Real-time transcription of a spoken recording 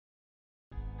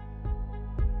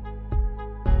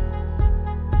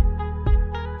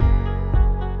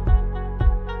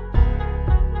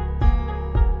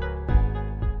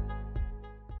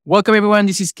Welcome, everyone.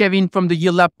 This is Kevin from the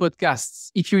Yield Lab podcasts.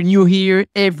 If you're new here,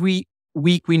 every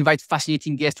week we invite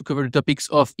fascinating guests to cover the topics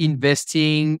of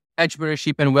investing,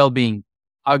 entrepreneurship, and well-being.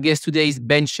 Our guest today is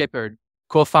Ben Sheppard,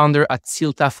 co-founder at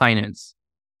Silta Finance.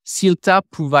 Silta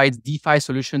provides DeFi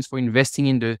solutions for investing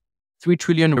in the $3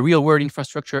 trillion real-world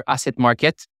infrastructure asset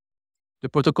market. The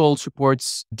protocol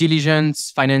supports diligence,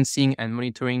 financing, and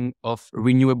monitoring of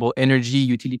renewable energy,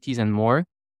 utilities, and more.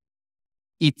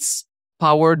 It's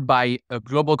powered by a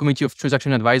global community of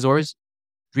transaction advisors,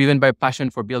 driven by a passion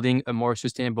for building a more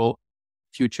sustainable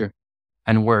future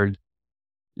and world.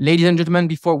 Ladies and gentlemen,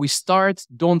 before we start,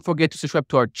 don't forget to subscribe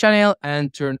to our channel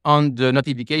and turn on the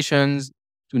notifications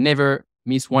to never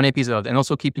miss one episode. And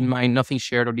also keep in mind, nothing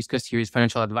shared or discussed here is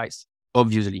financial advice,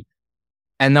 obviously.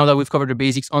 And now that we've covered the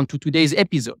basics, on to today's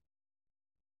episode.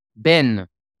 Ben,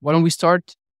 why don't we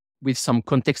start with some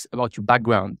context about your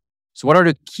background? So what are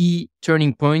the key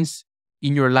turning points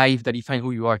in your life that define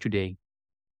who you are today?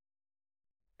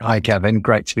 Hi, Kevin.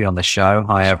 Great to be on the show.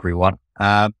 Hi, everyone.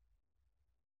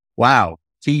 Wow.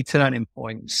 Key turning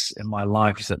points in my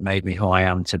life that made me who I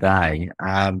am today.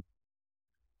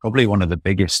 Probably one of the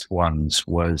biggest ones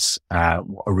was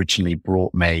what originally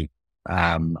brought me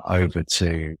over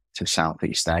to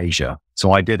Southeast Asia.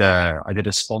 So I did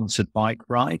a sponsored bike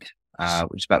ride,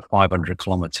 which is about 500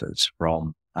 kilometers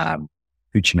from Ho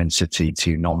Chi Minh City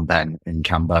to Phnom Penh in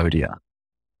Cambodia.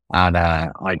 And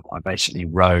I basically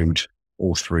rode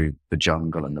all through the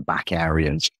jungle and the back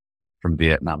areas from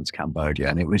Vietnam to Cambodia.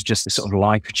 And it was just a sort of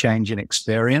life-changing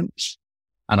experience.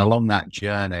 And along that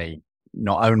journey,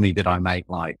 not only did I make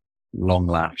like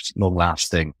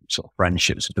long-lasting sort of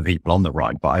friendships with the people on the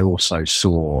ride, but I also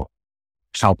saw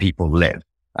how people live.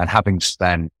 And having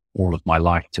spent all of my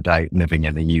life to date living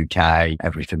in the UK,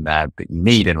 everything there that you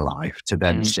need in life, to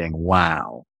then seeing,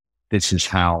 wow, this is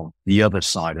how the other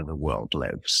side of the world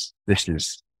lives. This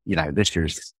is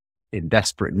in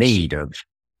desperate need of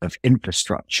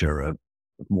infrastructure, of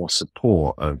more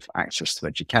support, of access to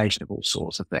education, of all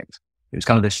sorts of things. It was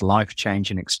kind of this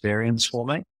life-changing experience for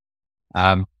me.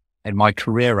 And my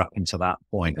career up until that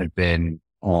point had been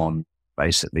on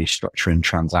basically structuring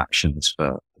transactions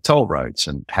for toll roads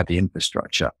and heavy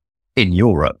infrastructure in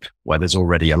Europe, where there's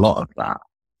already a lot of that.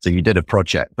 So you did a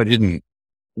project, but it didn't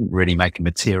really make a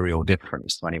material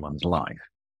difference to anyone's life.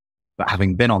 But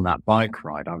having been on that bike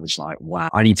ride, I was like, wow,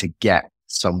 I need to get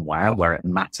somewhere where it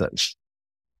matters.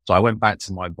 So I went back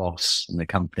to my boss in the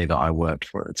company that I worked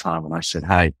for at the time, and I said,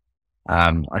 hey,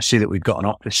 I see that we've got an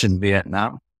office in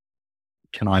Vietnam.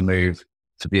 Can I move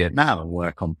to Vietnam and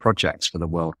work on projects for the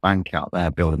World Bank out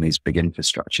there, building these big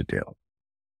infrastructure deals?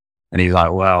 And he's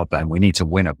like, well, Ben, we need to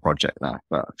win a project there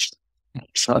first.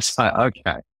 So I was like,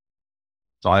 okay.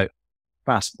 So I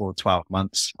fast forward 12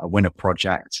 months, I win a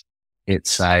project.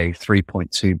 It's a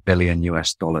 $3.2 billion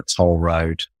toll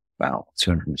road, about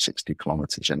 260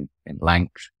 kilometers in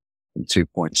length, from 2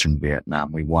 points from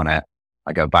Vietnam. We won it.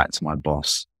 I go back to my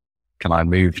boss. Can I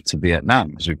move to Vietnam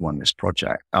because we've won this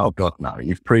project? Oh God, no,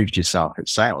 you've proved yourself at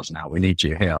sales now. We need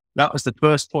you here. That was the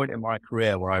first point in my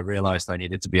career where I realized I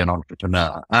needed to be an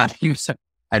entrepreneur.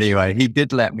 Anyway, he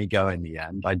did let me go in the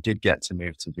end. I did get to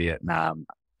move to Vietnam.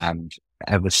 And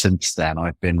ever since then,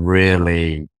 I've been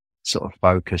really sort of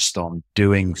focused on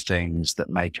doing things that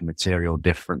make a material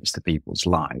difference to people's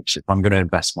lives. If I'm going to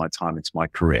invest my time into my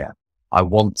career, I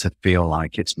want to feel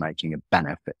like it's making a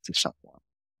benefit to someone.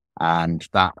 And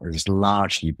that has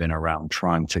largely been around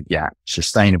trying to get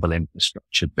sustainable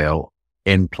infrastructure built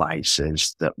in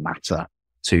places that matter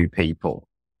to people.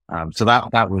 So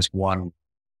that was one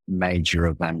major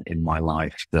event in my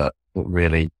life that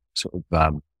really sort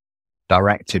of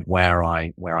directed where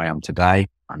I am today.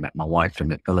 I met my wife in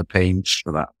the Philippines,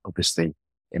 so that obviously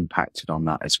impacted on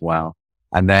that as well.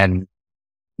 And then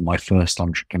my first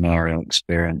entrepreneurial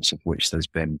experience, of which there's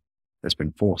been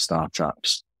 4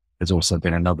 startups, has also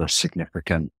been another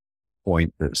significant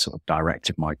point that sort of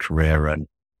directed my career, and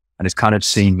it's kind of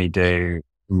seen me do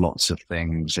lots of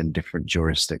things in different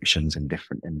jurisdictions in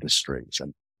different industries,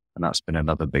 and that's been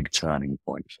another big turning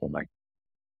point for me.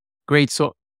 Great.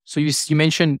 So you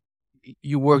mentioned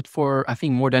you worked for, I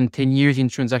think, more than 10 years in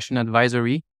transaction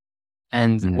advisory,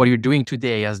 and what you're doing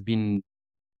today has been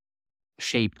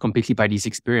shaped completely by this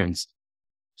experience.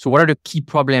 So what are the key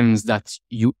problems that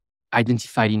you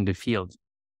identified in the field?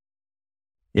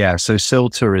 Yeah, so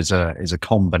Silta is a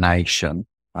combination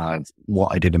of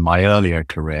what I did in my earlier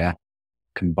career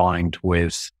combined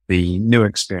with the new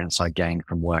experience I gained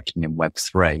from working in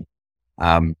Web3.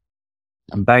 And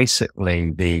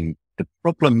basically the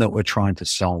problem that we're trying to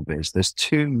solve is there's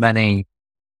too many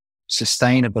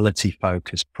sustainability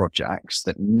focused projects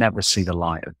that never see the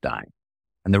light of day.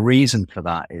 And the reason for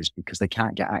that is because they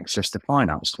can't get access to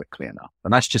finance quickly enough.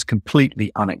 And that's just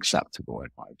completely unacceptable in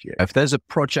my view. If there's a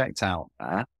project out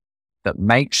there that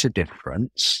makes a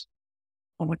difference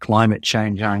on a climate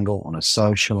change angle, on a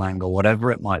social angle,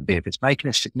 whatever it might be, if it's making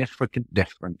a significant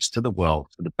difference to the world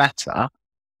for the better,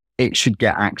 it should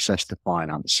get access to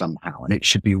finance somehow and it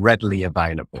should be readily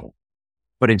available.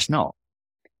 But it's not.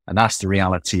 And that's the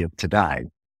reality of today.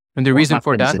 And the reason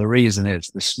for that? The reason is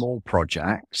the small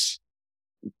projects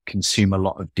consume a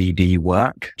lot of DD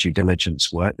work, due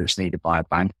diligence work that's needed by a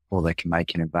bank before they can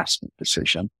make an investment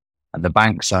decision. And the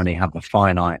banks only have a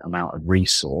finite amount of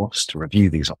resource to review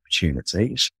these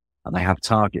opportunities, and they have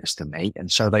targets to meet.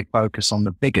 And so they focus on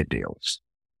the bigger deals,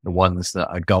 the ones that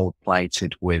are gold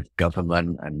plated with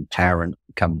government and parent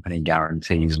company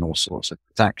guarantees and all sorts of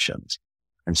protections.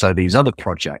 And so these other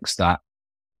projects that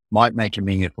might make a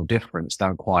meaningful difference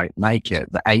don't quite make it.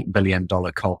 The $8 billion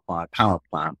coal-fired power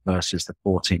plant versus the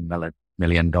 $14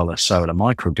 million solar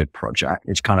microgrid project.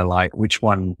 It's kind of like, which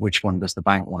one does the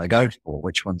bank want to go for?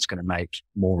 Which one's going to make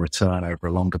more return over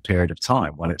a longer period of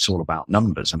time? Well, it's all about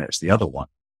numbers and it's the other one.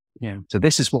 Yeah. So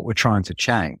this is what we're trying to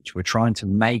change. We're trying to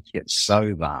make it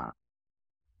so that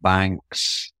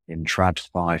banks in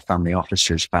TradFi, family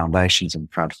offices, foundations in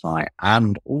TradFi,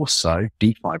 and also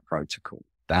DeFi protocol,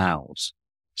 DAOs,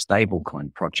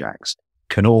 stablecoin projects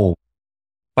can all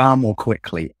far more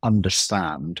quickly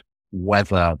understand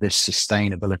whether this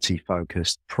sustainability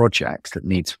focused project that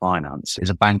needs finance is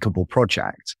a bankable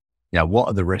project. You know, what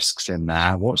are the risks in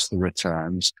there? What's the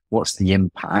returns? What's the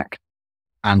impact?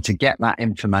 And to get that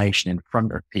information in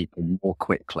front of people more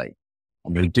quickly.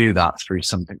 And we do that through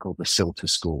something called the Silta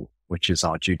School, which is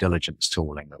our due diligence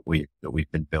tooling that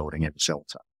we've been building in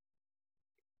Silta.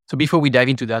 So before we dive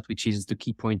into that, which is the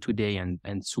key point today and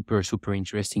super, super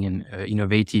interesting and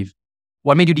innovative,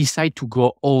 what made you decide to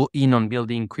go all in on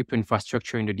building crypto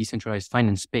infrastructure in the decentralized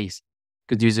finance space?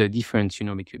 Because there's a difference,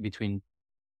 between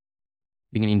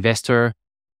being an investor,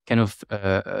 kind of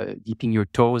dipping your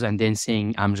toes and then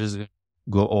saying, I'm just going to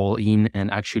go all in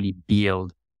and actually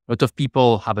build. A lot of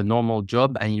people have a normal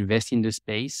job and invest in the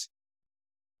space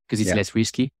because it's less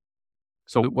risky.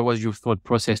 So what was your thought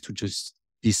process to just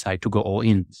decide to go all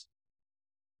in?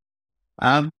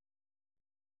 It's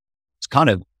kind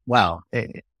of,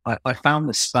 I found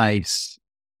the space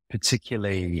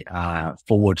particularly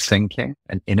forward thinking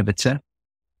and innovative,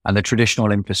 and the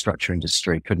traditional infrastructure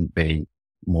industry couldn't be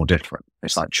more different.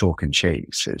 It's like chalk and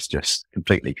cheese. It's just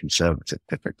completely conservative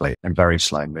typically and very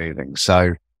slow moving.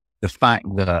 So the fact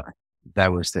that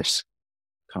there was this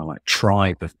kind of like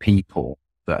tribe of people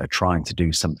that are trying to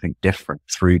do something different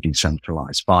through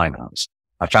decentralized finance,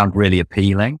 I found really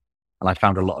appealing. And I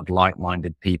found a lot of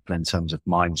like-minded people in terms of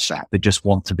mindset that just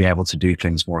want to be able to do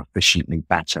things more efficiently,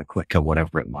 better, quicker,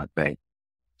 whatever it might be.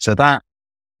 So that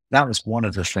was one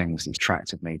of the things that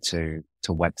attracted me to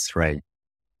Web3.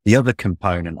 The other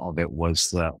component of it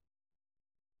was that,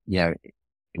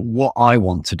 what I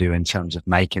want to do in terms of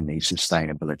making these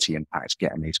sustainability impacts,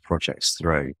 getting these projects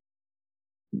through,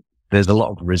 there's a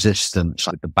lot of resistance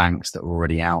with the banks that are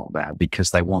already out there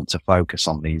because they want to focus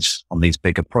on these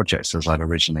bigger projects, as I'd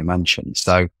originally mentioned.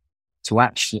 So to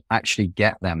actually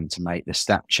get them to make the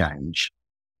step change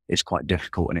is quite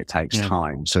difficult and it takes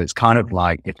time. So it's kind of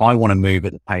like, if I want to move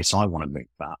at the pace I want to move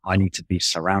at, I need to be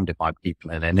surrounded by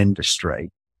people in an industry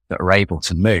that are able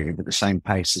to move at the same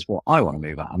pace as what I want to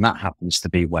move at. And that happens to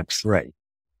be Web3.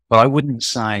 But I wouldn't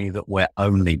say that we're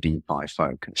only DeFi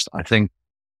focused. I think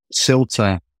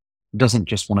Silta doesn't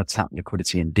just want to tap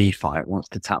liquidity in DeFi. It wants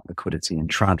to tap liquidity in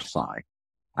TradFi.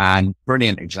 And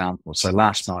brilliant example. So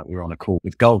last night we were on a call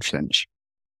with Goldfinch.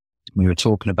 We were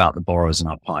talking about the borrowers in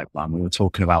our pipeline. We were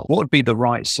talking about what would be the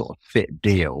right sort of fit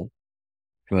deal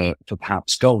for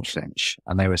perhaps Goldfinch.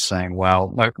 And they were saying,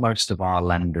 well, most of our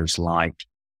lenders like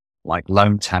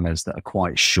loan tenors that are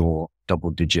quite short,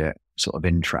 double-digit sort of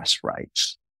interest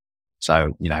rates.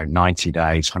 So, 90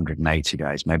 days, 180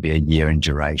 days, maybe a year in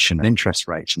duration, and interest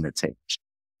rates in the teens.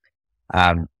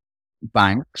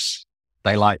 Banks,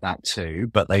 they like that too,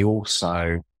 but they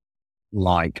also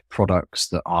like products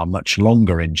that are much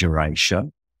longer in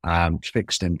duration,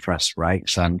 fixed interest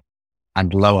rates and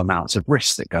low amounts of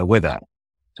risk that go with it.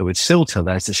 So with Silta,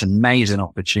 there's this amazing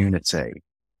opportunity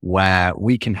where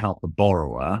we can help the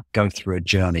borrower go through a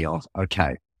journey of,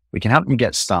 okay, we can help you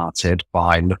get started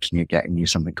by looking at getting you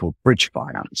something called bridge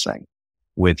financing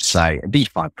with, say, a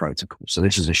DeFi protocol. So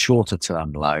this is a shorter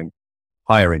term loan,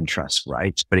 higher interest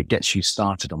rates, but it gets you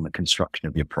started on the construction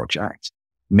of your project.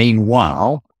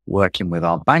 Meanwhile, working with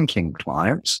our banking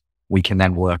clients, we can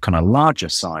then work on a larger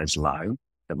size loan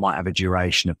that might have a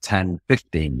duration of 10,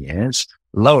 15 years,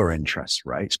 lower interest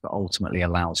rates, but ultimately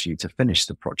allows you to finish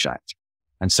the project.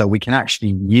 And so we can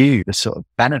actually use the sort of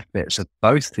benefits of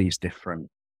both these different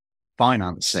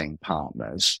financing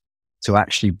partners to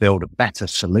actually build a better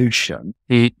solution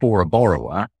for a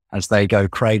borrower as they go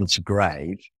cradle to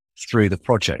grave through the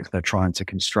project they're trying to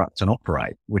construct and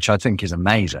operate, which I think is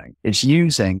amazing. It's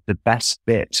using the best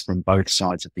bits from both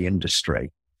sides of the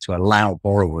industry to allow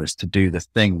borrowers to do the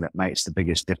thing that makes the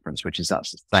biggest difference, which is that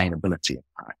sustainability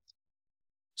impact.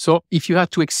 So if you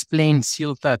had to explain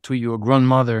Silta to your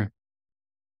grandmother,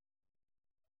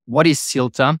 what is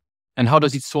Silta and how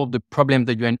does it solve the problem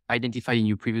that you identified in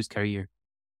your previous career?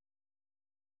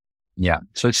 Yeah.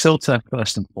 So Silta,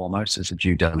 first and foremost, is a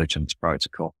due diligence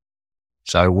protocol.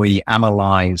 So we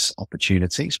analyze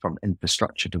opportunities from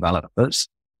infrastructure developers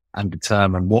and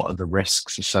determine what are the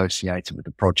risks associated with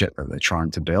the project that they're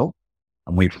trying to build.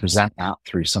 And we present that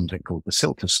through something called the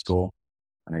Silta score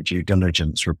and a due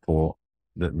diligence report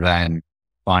that then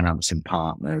financing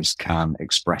partners can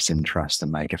express interest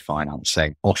and make a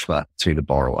financing offer to the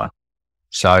borrower.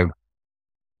 So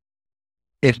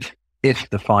if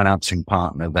the financing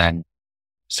partner then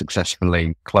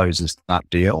successfully closes that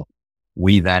deal,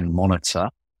 we then monitor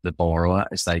the borrower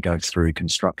as they go through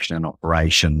construction and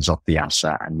operations of the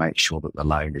asset and make sure that the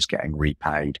loan is getting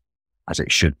repaid as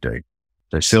it should do.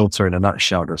 So Silta in a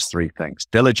nutshell does three things: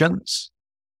 diligence,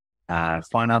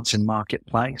 financing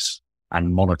marketplace,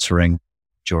 and monitoring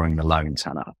during the loan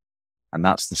tenor. And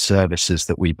that's the services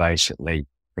that we basically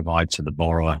provide to the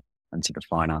borrower and to the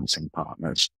financing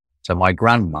partners. So my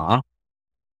grandma,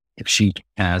 if she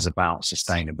cares about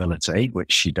sustainability,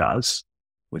 which she does,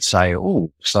 would say,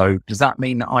 oh, so does that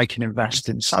mean that I can invest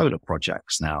in solar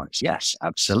projects now? It's yes,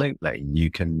 absolutely. You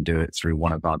can do it through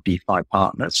one of our DeFi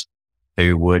partners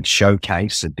who would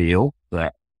showcase a deal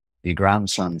that your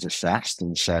grandson's assessed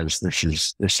and says,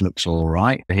 this looks all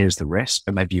right. Here's the risk,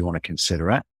 but maybe you want to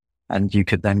consider it. And you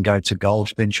could then go to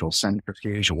Goldfinch or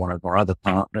Centrifuge or one of our other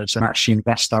partners and actually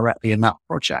invest directly in that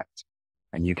project.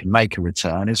 And you can make a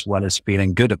return as well as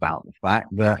feeling good about the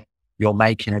fact that you're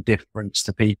making a difference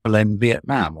to people in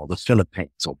Vietnam or the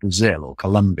Philippines or Brazil or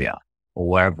Colombia or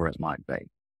wherever it might be.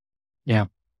 Yeah.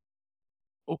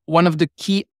 One of the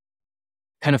key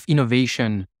kind of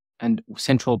innovation and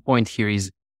central point here is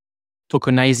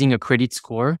tokenizing a credit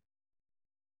score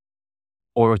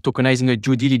or tokenizing a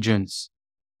due diligence.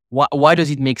 Why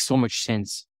does it make so much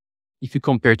sense if you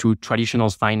compare to traditional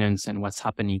finance and what's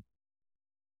happening?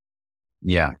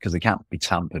 Yeah, because it can't be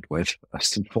tampered with,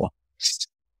 first and foremost.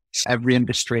 Every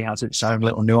industry has its own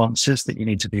little nuances that you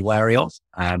need to be wary of.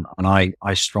 And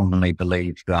I strongly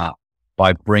believe that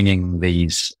by bringing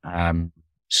these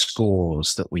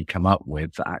scores that we come up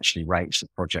with that actually rates the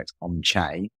project on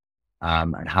chain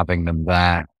and having them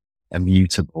there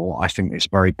immutable, I think it's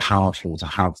very powerful to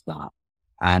have that.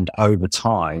 And over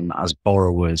time, as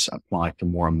borrowers apply for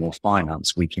more and more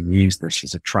finance, we can use this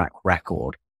as a track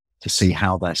record to see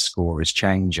how their score is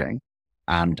changing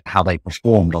and how they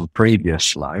performed on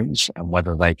previous loans and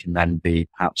whether they can then be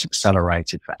perhaps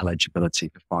accelerated for eligibility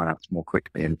for finance more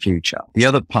quickly in future. The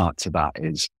other part to that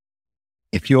is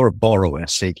if you're a borrower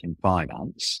seeking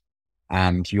finance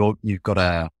and you've got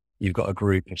a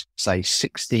group of, say,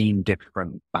 16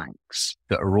 different banks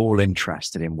that are all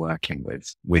interested in working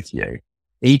with you,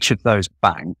 each of those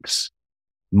banks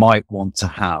might want to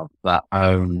have their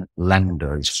own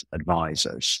lenders,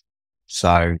 advisors.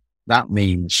 So that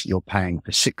means you're paying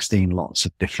for 16 lots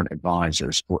of different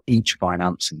advisors for each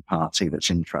financing party that's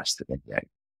interested in you.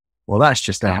 Well,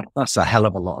 that's a hell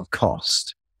of a lot of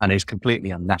cost and is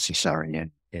completely unnecessary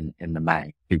in the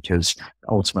main, because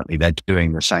ultimately they're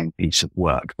doing the same piece of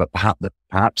work, but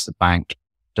perhaps the bank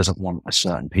doesn't want a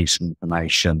certain piece of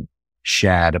information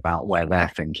shared about where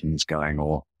their thinking is going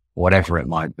or whatever it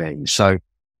might be. So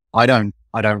I don't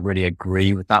really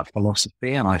agree with that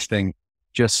philosophy. And I think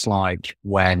just like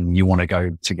when you want to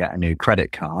go to get a new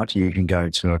credit card, you can go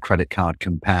to a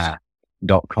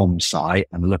creditcardcompare.com site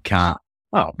and look at,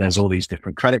 oh, there's all these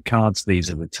different credit cards.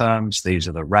 These are the terms. These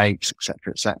are the rates, et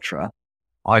cetera, et cetera.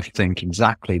 I think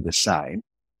exactly the same.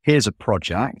 Here's a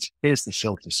project. Here's the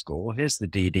Silta score. Here's the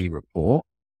DD report.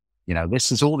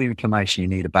 This is all the information you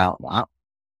need about that.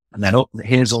 And then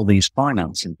here's all these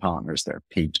financing partners that are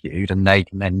PQ'd, and they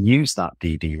can then use that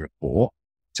DD report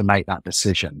to make that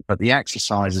decision. But the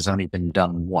exercise has only been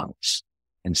done once,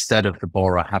 instead of the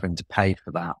borrower having to pay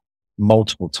for that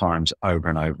multiple times over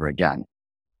and over again.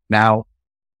 Now,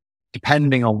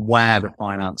 depending on where the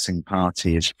financing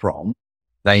party is from,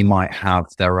 they might have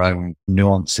their own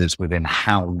nuances within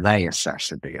how they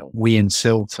assess a deal. We in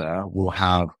Silta will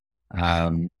have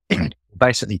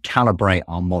basically calibrate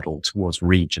our model towards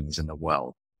regions in the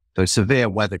world. So severe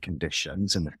weather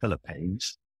conditions in the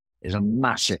Philippines is a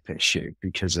massive issue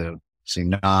because of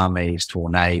tsunamis,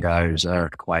 tornadoes,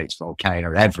 earthquakes,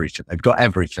 volcanoes, everything. They've got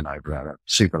everything over there. They're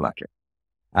super lucky.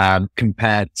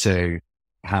 Compared to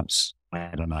perhaps,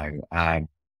 I don't know,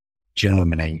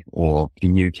 Germany or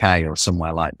the UK or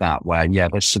somewhere like that, where, yeah,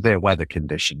 there's severe weather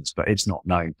conditions, but it's not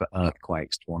known for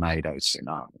earthquakes, tornadoes,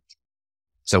 tsunamis.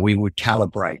 So we would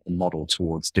calibrate the model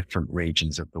towards different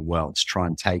regions of the world to try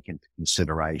and take into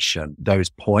consideration those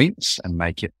points and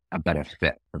make it a better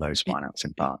fit for those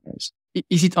financing partners.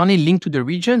 Is it only linked to the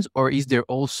regions, or is there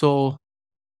also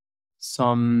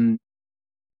some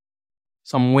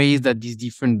ways that these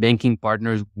different banking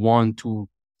partners want to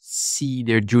see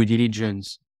their due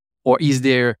diligence? Or is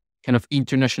there kind of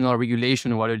international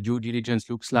regulation of what a due diligence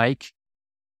looks like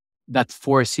that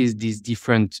forces these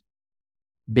different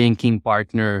banking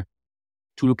partner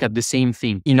to look at the same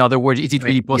thing? In other words, is it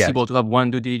really possible to have one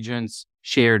due diligence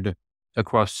shared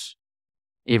across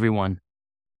everyone?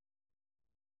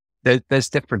 There's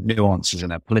different nuances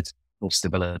in it. Political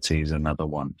stability is another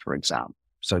one, for example.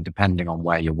 So depending on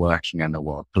where you're working in the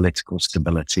world, political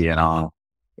stability in our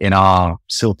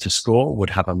Silta score would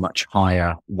have a much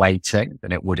higher weighting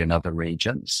than it would in other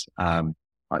regions.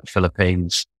 Like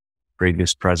Philippines,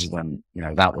 previous president,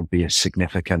 that would be a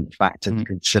significant factor to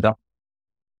consider.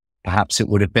 Perhaps it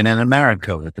would have been in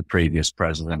America with the previous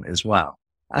president as well.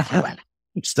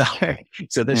 So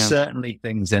there's certainly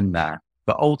things in there,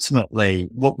 but ultimately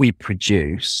what we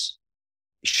produce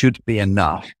should be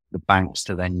enough the banks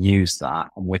to then use that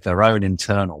and with their own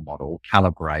internal model,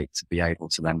 calibrate to be able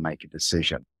to then make a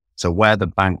decision. So where the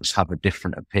banks have a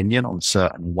different opinion on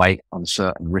certain weight, on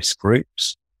certain risk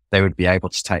groups, they would be able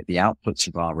to take the outputs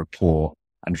of our report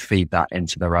and feed that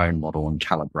into their own model and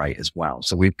calibrate as well.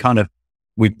 So we've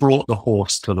brought the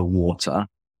horse to the water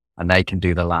and they can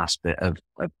do the last bit of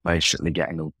basically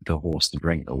getting the horse to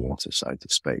drink the water, so to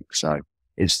speak. So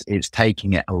it's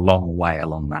taking it a long way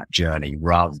along that journey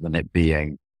rather than it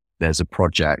being, there's a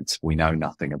project we know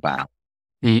nothing about.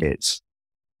 It's,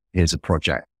 here's a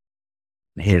project.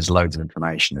 Here's loads of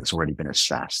information that's already been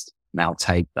assessed. Now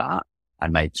take that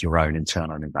and make your own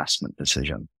internal investment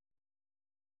decision.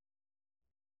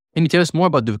 Can you tell us more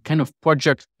about the kind of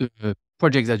projects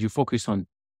that you focus on?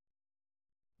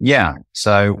 Yeah.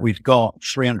 So we've got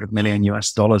 $300 million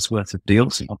worth of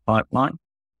deals in our pipeline.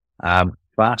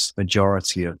 Vast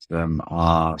majority of them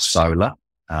are solar.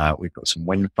 We've got some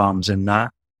wind farms in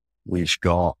there. We've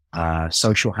got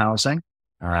social housing,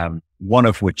 one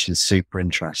of which is super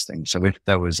interesting. So if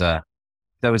there was a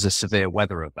severe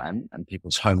weather event and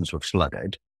people's homes were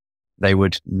flooded, they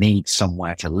would need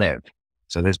somewhere to live.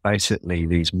 So there's basically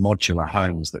these modular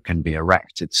homes that can be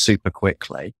erected super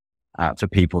quickly for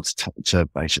people to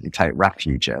basically take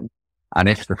refuge in. And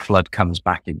if the flood comes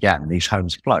back again, these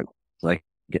homes float. So they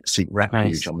seek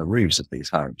refuge on the roofs of these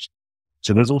homes.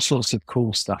 So there's all sorts of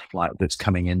cool stuff like that's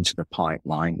coming into the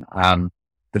pipeline.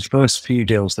 The first few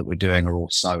deals that we're doing are all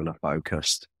solar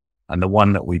focused. And the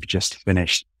one that we've just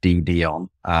finished DD on,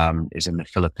 is in the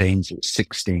Philippines. It's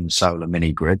 16 solar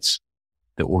mini grids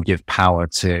that will give power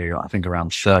to, I think,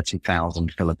 around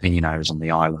 30,000 Filipinos on the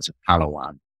islands of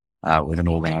Palawan, with an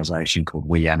organization called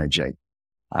We Energy.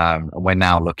 And we're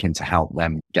now looking to help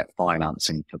them get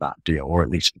financing for that deal, or at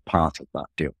least part of that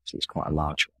deal. So it's quite a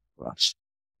large one for us.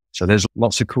 So there's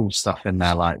lots of cool stuff in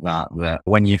there like that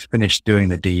when you've finished doing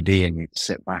the DD and you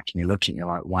sit back and you look at it, you're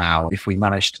like, wow, if we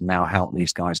manage to now help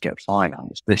these guys get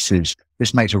finance,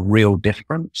 this makes a real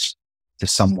difference to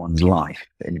someone's life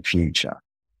in the future.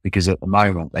 Because at the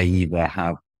moment, they either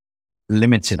have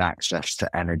limited access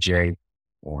to energy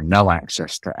or no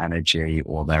access to energy,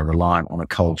 or they're reliant on a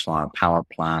coal-fired power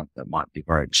plant that might be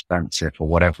very expensive or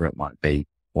whatever it might be,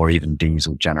 or even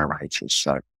diesel generators.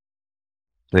 So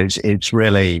it's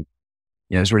really,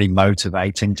 it's really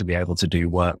motivating to be able to do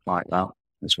work like that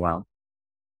as well.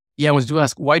 Yeah, I was to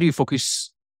ask, why do you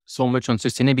focus so much on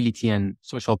sustainability and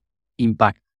social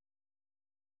impact?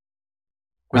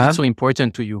 Why is it so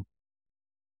important to you?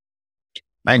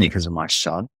 Mainly because of my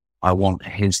son. I want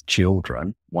his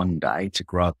children one day to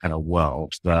grow up in a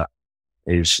world that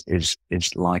is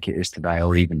like it is today,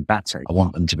 or even better. I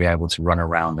want them to be able to run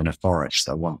around in a forest.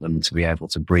 I want them to be able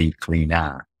to breathe clean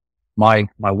air. My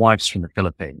wife's from the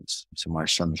Philippines, so my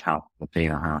son's half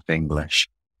Filipino, half English.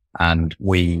 And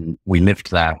we lived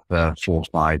there for 4 or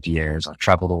 5 years. I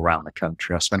traveled all around the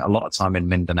country. I spent a lot of time in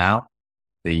Mindanao,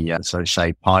 the, so to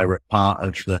say, pirate part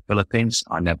of the Philippines.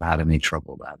 I never had any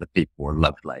trouble there. The people were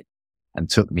lovely and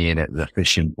took me in at the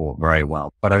fishing port very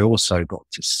well. But I also got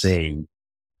to see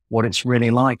what it's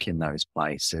really like in those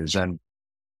places. And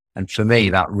And for me,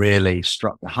 that really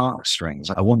struck the heartstrings.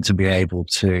 I want to be able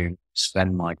to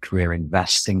spend my career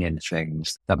investing in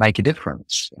things that make a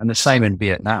difference. And the same in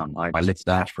Vietnam. I lived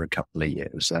there for a couple of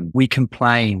years, and we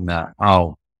complain that,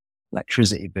 oh,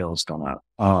 electricity bill's gone up.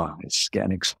 Oh, it's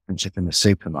getting expensive in the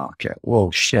supermarket.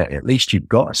 Well, shit, at least you've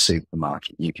got a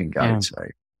supermarket you can go to.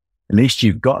 At least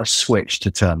you've got a switch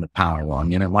to turn the power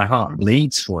on. You know, my heart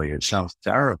bleeds for you. It sounds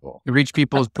terrible. Rich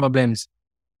people's problems.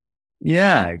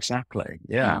 Yeah, exactly.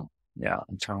 Yeah,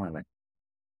 entirely.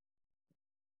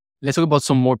 Let's talk about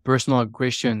some more personal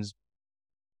questions.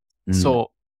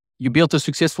 So you built a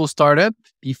successful startup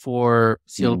before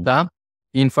Silta.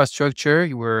 Infrastructure,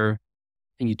 I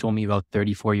think you told me about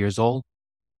 34 years old.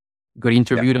 You got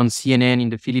interviewed on CNN in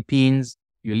the Philippines.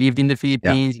 You lived in the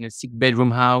Philippines in a 6-bedroom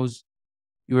house.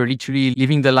 You were literally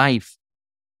living the life.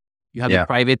 You had a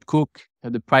private cook, you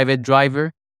had a private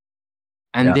driver.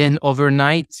 And then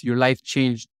overnight, your life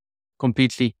changed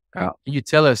completely. Can you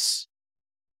tell us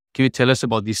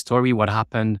about this story? What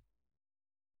happened?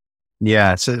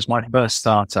 Yeah, so it's my first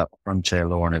startup, Frontier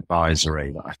Law and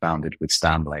Advisory, that I founded with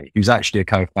Stanley, who's actually a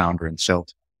co-founder in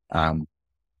Silta.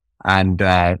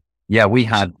 We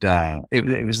had,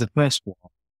 it was the first one.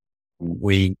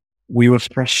 We were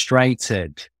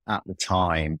frustrated at the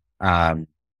time,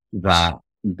 that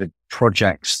the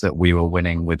projects that we were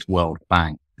winning with World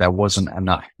Bank, there wasn't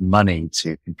enough money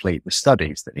to complete the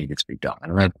studies that needed to be done.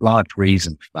 And a large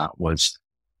reason for that was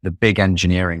the big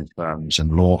engineering firms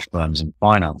and law firms and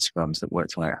finance firms that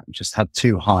worked on it just had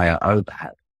too high an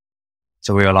overhead.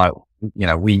 So we were like, you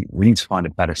know, we need to find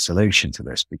a better solution to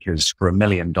this, because for $1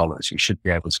 million, you should be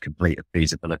able to complete a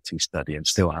feasibility study and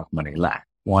still have money left.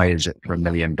 Why is it for $1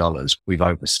 million we've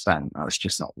overspent? That's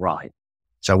just not right.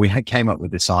 So we came up with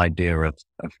this idea of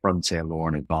Frontier Law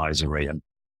and Advisory and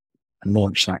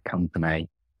launched that company.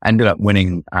 Ended up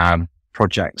winning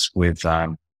projects with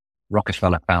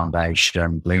Rockefeller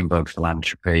Foundation, Bloomberg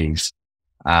Philanthropies,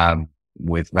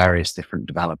 with various different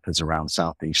developers around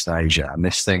Southeast Asia. And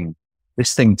this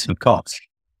thing took off.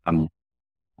 And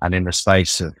in the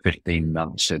space of 15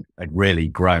 months, it had really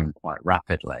grown quite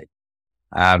rapidly.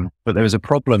 But there was a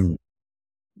problem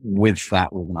with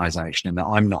that organization in that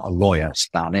I'm not a lawyer,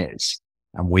 Stan is.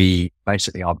 And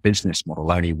our business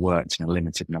model only worked in a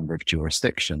limited number of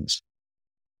jurisdictions.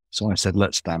 So I said,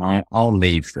 look, Stan, I'll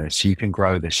leave this. You can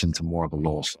grow this into more of a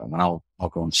law firm, and I'll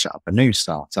go and set up a new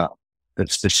startup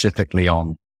that's specifically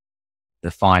on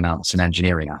the finance and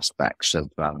engineering aspects of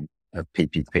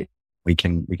PPP. We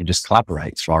can just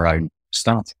collaborate through our own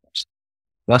startups.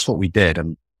 That's what we did,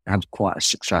 and had quite a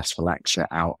successful exit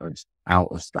out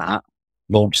of that.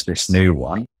 Launched this new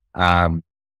one.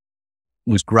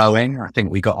 Was growing. I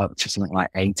think we got up to something like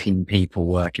 18 people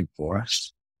working for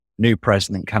us. New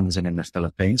president comes in the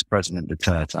Philippines, President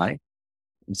Duterte,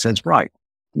 and says, right,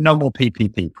 no more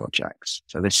PPP projects.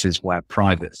 So this is where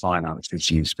private finance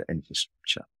is used for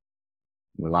infrastructure.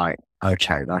 We're like,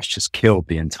 okay, that's just killed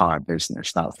the entire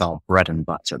business. That's our bread and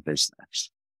butter business.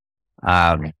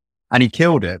 And he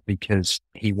killed it because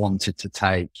he wanted to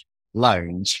take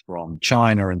loans from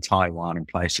China and Taiwan and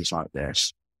places like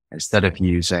this, instead of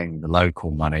using the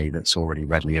local money that's already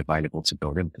readily available to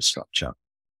build infrastructure.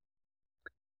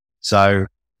 So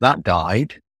that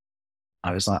died.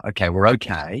 I was like, okay, we're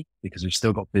okay, because we've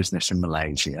still got business in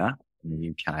Malaysia, in the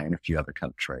UK, and a few other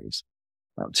countries.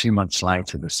 About 2 months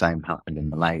later, the same happened in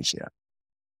Malaysia.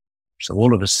 So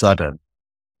all of a sudden,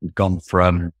 we've gone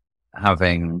from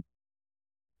having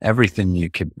everything you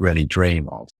could really dream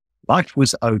of. Life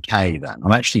was okay then.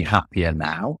 I'm actually happier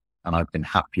now, and I've been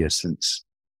happier since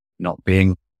not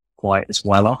being quite as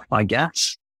well off, I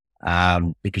guess,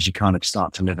 because you kind of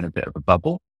start to live in a bit of a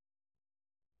bubble.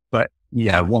 But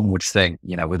yeah, one would think,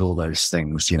 you know, with all those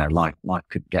things, you know, life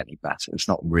could get any better. It's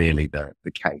not really the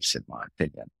case, in my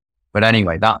opinion. But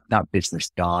anyway, that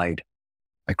business died.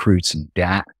 I accrued some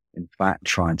debt, in fact,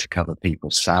 trying to cover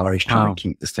people's salaries, trying to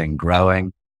keep the thing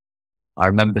growing. I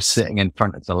remember sitting in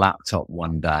front of the laptop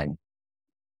one day,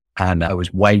 and I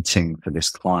was waiting for this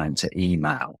client to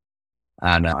email.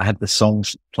 And I had the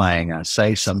songs playing,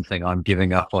 Say Something, I'm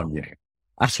Giving Up on You.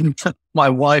 And my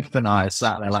wife and I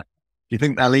sat there like, do you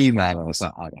think they'll email? I was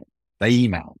like, I don't. They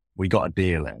emailed. We got a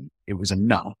deal in. It was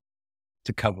enough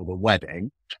to cover the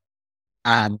wedding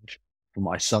and for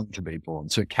my son to be born.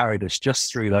 So it carried us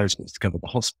just through those bits to cover the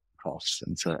hospital costs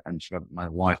and for my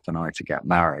wife and I to get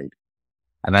married.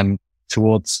 And then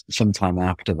towards sometime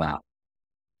after that,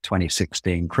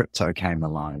 2016, crypto came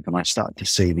alive, and I started to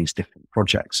see these different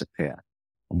projects appear.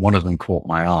 And one of them caught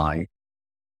my eye.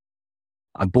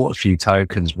 I bought a few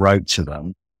tokens, wrote to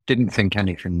them, didn't think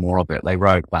anything more of it. They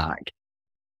wrote back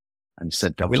and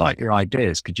said, "We like your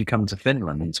ideas. Could you come to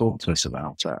Finland and talk to us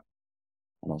about it?"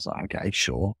 And I was like, "Okay,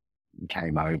 sure." And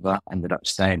came over, ended up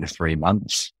staying for 3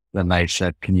 months. Then they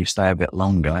said, "Can you stay a bit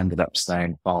longer?" Ended up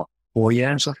staying for 4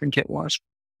 years, I think it was,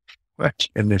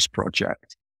 in this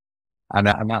project. And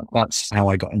that's how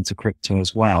I got into crypto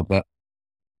as well. But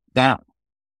that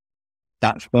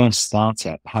first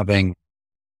startup, having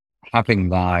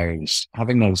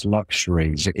those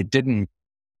luxuries,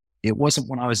 it wasn't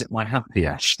when I was at my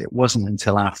happiest. It wasn't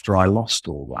until after I lost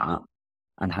all that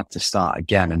and had to start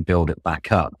again and build it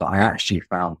back up that I actually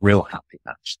found real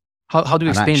happiness. How do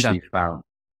you explain that?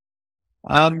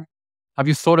 Have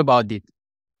you thought about it?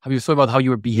 Have you thought about how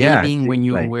you were behaving when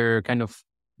you were kind of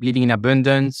living in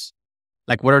abundance?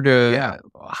 Like, what are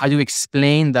how do you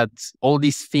explain that all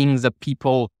these things that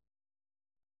people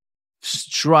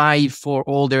strive for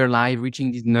all their life,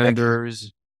 reaching these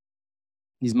numbers,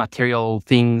 these material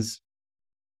things,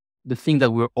 the thing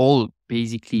that we're all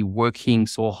basically working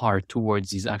so hard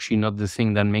towards is actually not the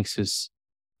thing that makes us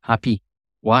happy?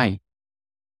 Why?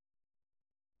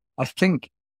 I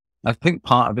think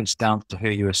part of it's down to who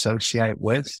you associate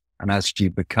with. And as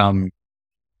you become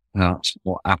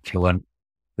more affluent,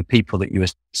 the people that you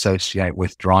associate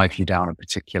with drive you down a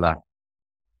particular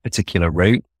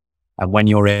route. And when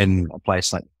you're in a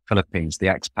place like the Philippines, the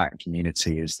expat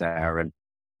community is there, and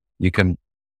you can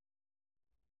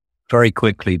very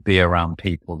quickly be around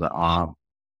people that are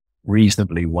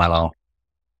reasonably well off,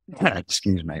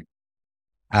 excuse me,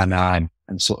 and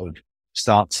sort of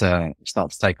start to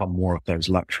take on more of those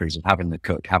luxuries of having the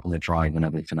cook, having the drive and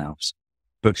everything else.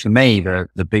 But for me,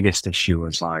 the biggest issue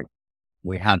was like,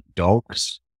 we had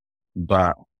dogs,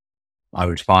 but I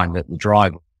would find that the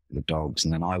drive of the dogs,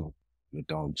 and then I would the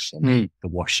dogs, and the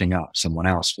washing up, someone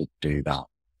else would do that.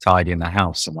 Tidying the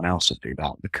house, someone else would do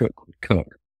that. The cook would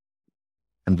cook.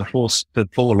 And before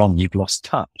long, you've lost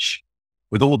touch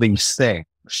with all these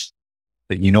things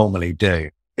that you normally do.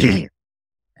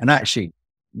 And actually,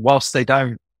 whilst they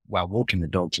don't, well, walking the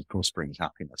dogs, of course, brings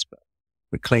happiness,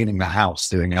 but cleaning the house,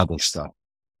 doing other stuff.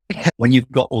 When you've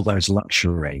got all those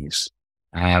luxuries,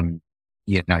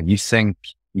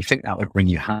 you think that would bring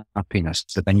you happiness,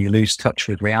 but then you lose touch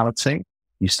with reality.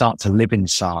 You start to live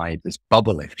inside this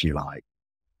bubble, if you like,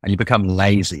 and you become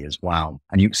lazy as well.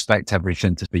 And you expect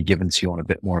everything to be given to you on a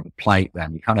bit more of a plate.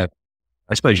 Then you kind of,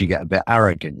 I suppose you get a bit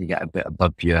arrogant. You get a bit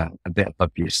above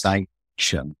your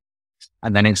station.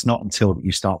 And then it's not until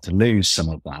you start to lose some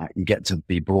of that, you get to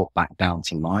be brought back down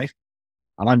to life.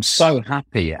 And I'm so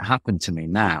happy it happened to me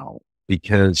now,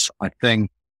 because I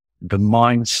think the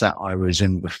mindset I was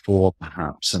in before,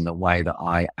 perhaps, and the way that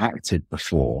I acted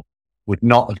before would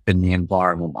not have been the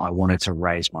environment I wanted to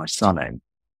raise my son in.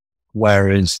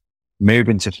 Whereas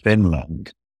moving to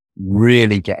Finland,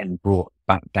 really getting brought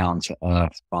back down to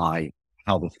earth by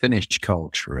how the Finnish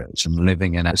culture is, and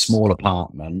living in a small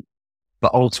apartment,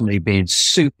 but ultimately being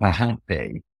super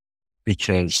happy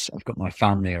because I've got my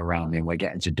family around me and we're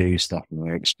getting to do stuff and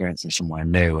we're experiencing somewhere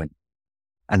new.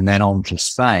 And then on to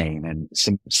Spain and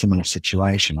similar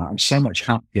situation. I'm so much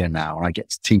happier now. And I get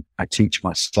to I teach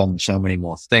my son so many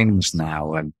more things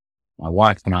now. And my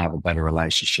wife and I have a better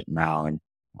relationship now. And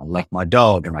I left my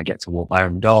dog and I get to walk my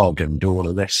own dog and do all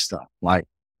of this stuff. Like,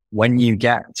 when you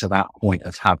get to that point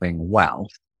of having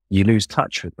wealth, you lose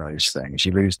touch with those things.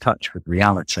 You lose touch with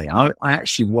reality. I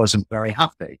actually wasn't very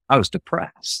happy. I was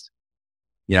depressed.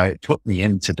 It put me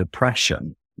into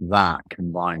depression. That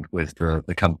combined with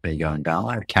the company going down,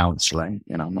 I had counseling,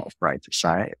 I'm not afraid to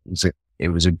say it. It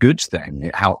was a good thing.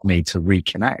 It helped me to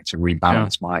reconnect, to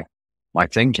rebalance my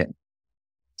thinking.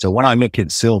 So when I look at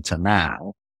Silta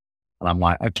now, and I'm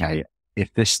like, okay,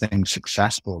 if this thing's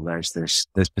successful, there's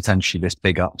potentially this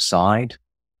big upside.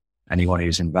 Anyone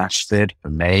who's invested, for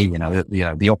me,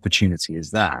 the opportunity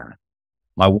is there.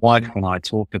 My wife and I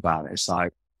talk about it. It's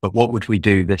like, but what would we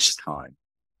do this time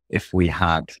if we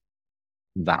had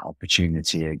that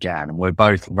opportunity again? And we're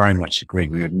both very much agree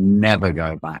we would never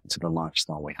go back to the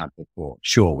lifestyle we had before.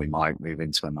 Sure, we might move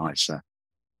into a nicer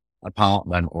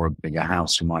apartment or a bigger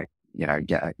house. We might,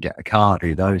 get a car,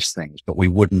 do those things, but we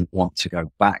wouldn't want to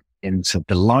go back into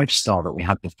the lifestyle that we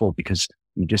had before, because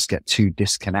you just get too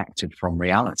disconnected from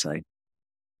reality.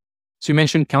 So you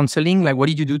mentioned counseling. Like, what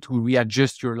did you do to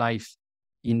readjust your life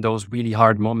in those really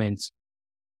hard moments?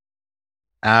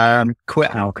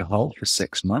 Quit alcohol for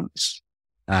 6 months.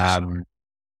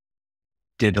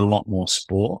 Did a lot more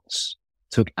sports,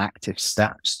 took active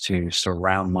steps to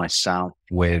surround myself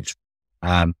with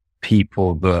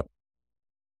people that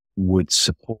would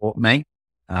support me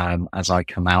as I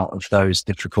come out of those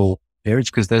difficult periods,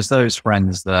 because there's those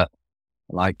friends that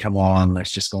Like, come on,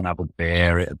 let's just go and have a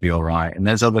beer. It'll be all right. And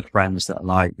there's other friends that are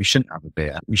like, you shouldn't have a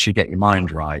beer. You should get your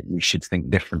mind right. You should think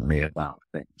differently about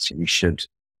things. You should,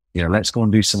 let's go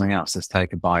and do something else. Let's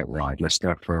take a bike ride. Let's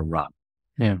go for a run.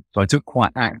 Yeah. So I took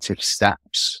quite active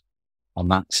steps on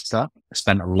that stuff. I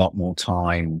spent a lot more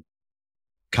time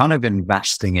kind of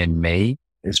investing in me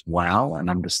as well and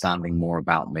understanding more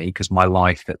about me, because my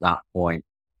life at that point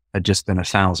had just been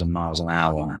 1,000 miles an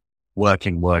hour,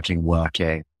 working,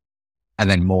 and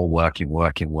then more working.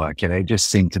 It just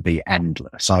seemed to be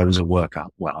endless. I was a worker.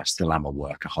 Well, I still am a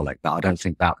workaholic, but I don't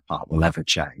think that part will ever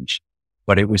change.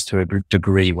 But it was to a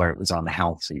degree where it was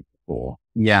unhealthy before.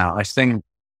 Yeah, I think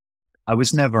I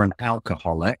was never an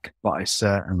alcoholic, but I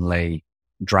certainly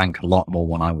drank a lot more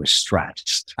when I was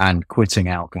stressed, and quitting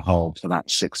alcohol for that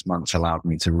 6 months allowed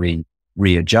me to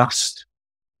readjust.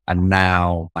 And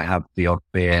now I have the odd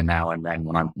beer now and then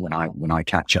when I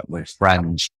catch up with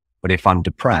friends. But if I'm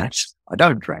depressed, I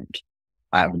don't drink.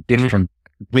 I have a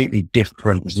completely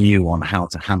different view on how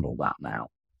to handle that now.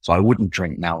 So I wouldn't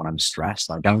drink now when I'm stressed.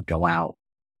 I don't go out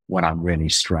when I'm really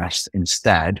stressed.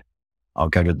 Instead, I'll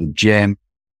go to the gym.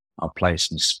 I'll play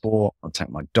some sport. I'll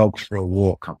take my dog for a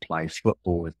walk. I'll play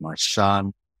football with my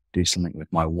son, do something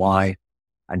with my wife,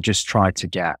 and just try to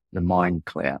get the mind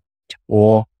clear,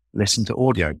 or listen to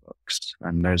audiobooks.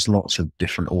 And there's lots of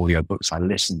different audiobooks I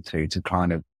listen to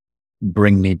kind of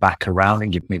bring me back around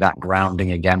and give me that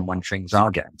grounding again when things are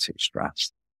getting too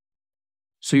stressed.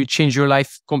 So you changed your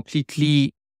life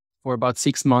completely for about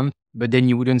 6 months, but then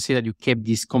you wouldn't say that you kept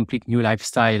this complete new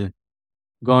lifestyle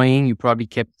going. You probably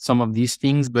kept some of these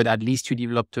things, but at least you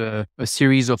developed a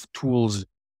series of tools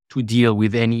to deal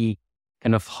with any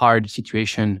kind of hard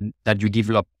situation that you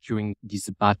developed during this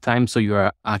bad time. So you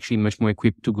are actually much more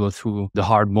equipped to go through the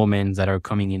hard moments that are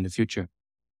coming in the future.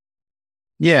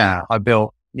 Yeah,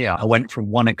 I went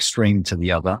from one extreme to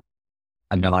the other,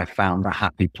 and then I found a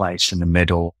happy place in the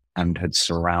middle and had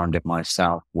surrounded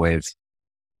myself with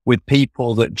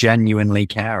people that genuinely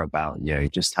care about you.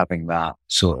 Just having that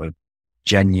sort of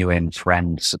genuine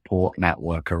friend support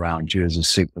network around you is a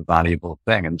super valuable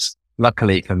thing. And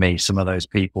luckily for me, some of those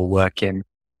people work in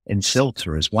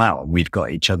Silta as well. And we've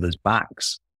got each other's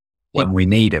backs when we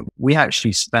need it. We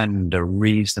actually spend a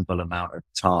reasonable amount of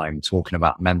time talking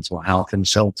about mental health in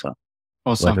Silta.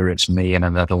 Awesome. Whether it's me and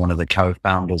another one of the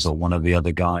co-founders or one of the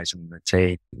other guys in the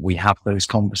team, we have those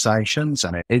conversations,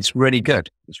 and it's really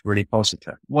good. It's really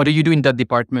positive. What do you do in that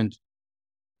department?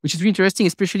 Which is really interesting,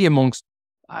 especially amongst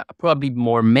probably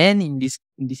more men in this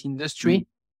industry. Mm.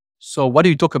 So what do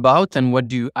you talk about, and what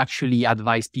do you actually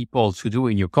advise people to do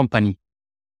in your company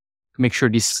to make sure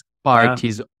this part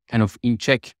is kind of in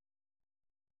check?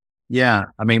 Yeah.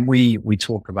 I mean, we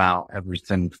talk about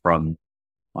everything from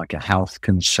like a health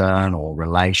concern or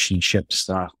relationship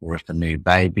stuff, or if a new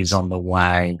baby's on the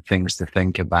way, things to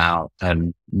think about.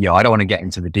 And I don't want to get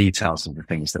into the details of the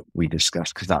things that we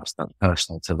discuss because that's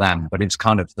personal to them, but it's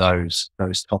kind of those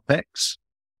topics,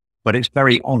 but it's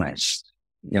very honest.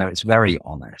 It's very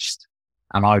honest.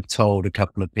 And I've told a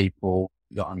couple of people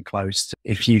that I'm close to,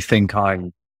 if you think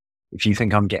I'm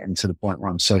getting to the point where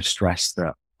I'm so stressed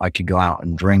that I could go out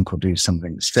and drink or do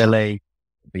something silly,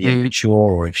 be immature,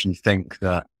 or if you think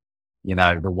that,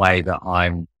 the way that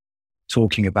I'm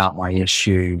talking about my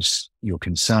issues, you're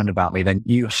concerned about me, then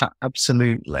you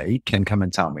absolutely can come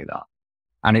and tell me that.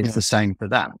 And it's the same for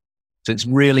them. So it's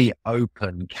really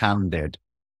open, candid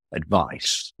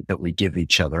advice that we give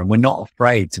each other. And we're not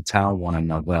afraid to tell one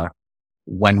another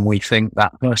when we think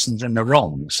that person's in the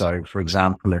wrong. So for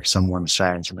example, if someone's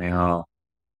saying to me, "Oh,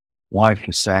 wife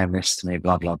is saying this to me,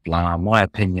 blah, blah, blah. My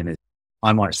opinion is,"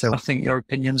 I might say, "I think your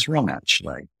opinion's wrong,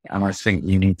 actually. And I think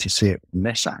you need to see it from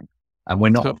this angle." And we're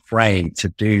not afraid to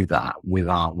do that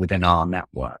within our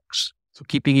networks. So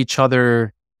keeping each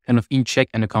other kind of in check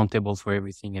and accountable for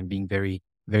everything, and being very,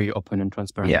 very open and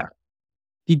transparent. Yeah.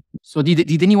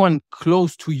 Did anyone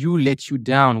close to you let you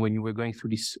down when you were going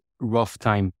through this rough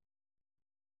time?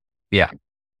 Yeah.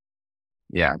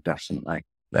 Yeah, definitely.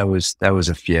 There was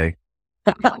a few.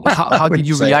 How did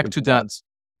you react to that?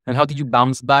 And how did you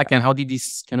bounce back? And how did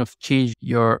this kind of change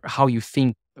how you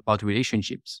think about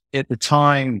relationships? At the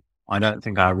time, I don't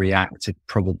think I reacted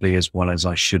probably as well as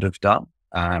I should have done.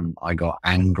 I got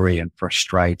angry and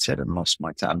frustrated and lost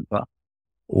my temper,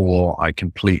 or I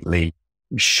completely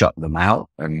shut them out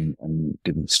and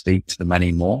didn't speak to them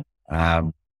anymore,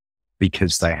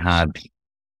 because they had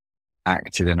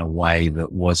acted in a way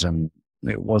that wasn't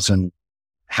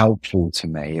helpful to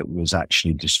me. It was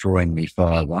actually destroying me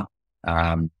further.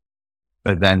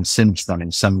 But then since then,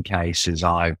 in some cases,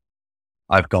 I've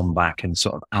gone back and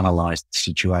sort of analyzed the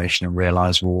situation and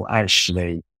realized, well,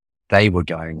 actually, they were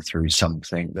going through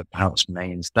something that perhaps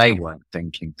means they weren't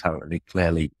thinking totally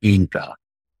clearly either.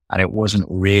 And it wasn't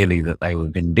really that they were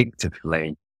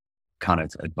vindictively kind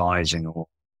of advising or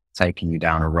taking you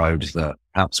down a road that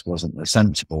perhaps wasn't the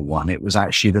sensible one. It was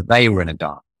actually that they were in a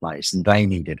dark place and they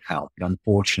needed help. And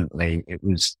unfortunately, it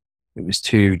was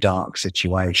two dark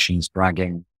situations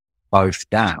dragging both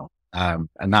down. And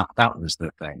that was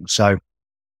the thing. So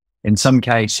in some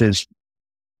cases,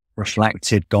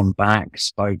 reflected, gone back,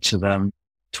 spoke to them,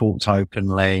 talked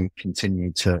openly,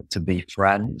 continued to be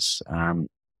friends.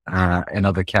 In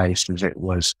other cases, it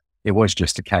was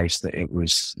just a case that it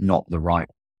was not the right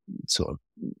sort of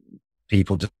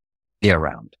people to be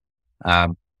around.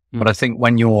 But I think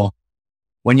when you're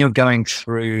going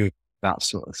through that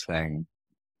sort of thing,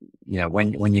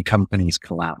 when your companies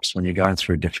collapse, when you're going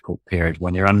through a difficult period,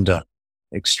 when you're under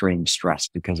extreme stress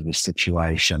because of a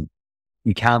situation,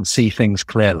 you can't see things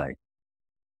clearly.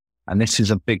 And this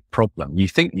is a big problem. You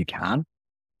think you can.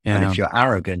 Yeah. And if you're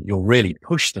arrogant, you'll really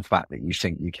push the fact that you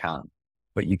think you can,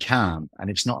 but you can. And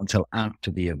it's not until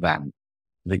after the event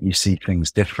that you see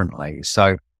things differently.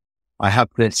 So I have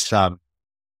this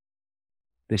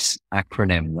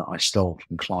acronym that I stole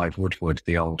from Clive Woodward,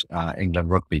 the old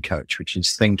England rugby coach, which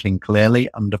is thinking clearly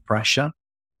under pressure.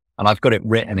 And I've got it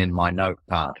written in my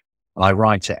notepad, and I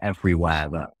write it everywhere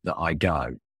that I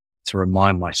go to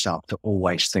remind myself to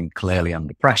always think clearly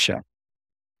under pressure.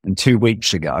 And 2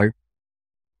 weeks ago,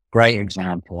 great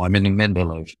example, I'm in the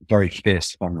middle of very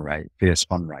fierce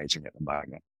fundraising at the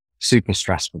moment. Super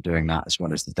stressful doing that as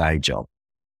well as the day job.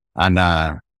 And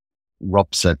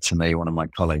Rob said to me, one of my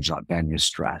colleagues, like, Ben, you're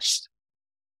stressed.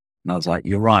 And I was like,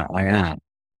 you're right, I am.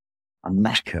 I'm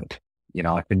knackered.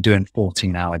 I've been doing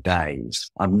 14-hour days.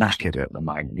 I'm knackered at the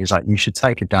moment. He's like, you should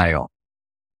take a day off.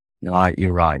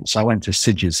 You're right. So I went to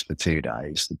Sitges for 2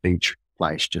 days, the beach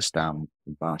place just down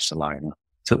in Barcelona.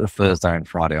 Took the Thursday and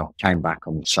Friday off, came back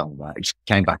on the Sunday,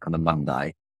 came back on the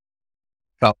Monday.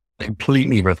 Felt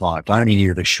completely revived. I only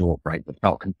needed a short break, but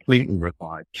felt completely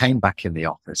revived. Came back in the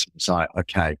office and was like,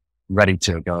 okay, ready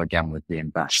to go again with the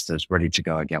investors, ready to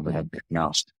go again with everything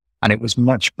else. And it was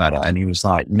much better. And he was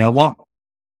like, you know what?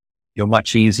 You're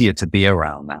much easier to be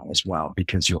around now as well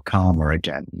because you're calmer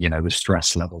again. The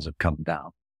stress levels have come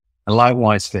down. And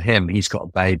likewise for him, he's got a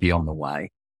baby on the way.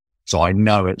 So I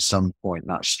know at some point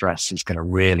that stress is going to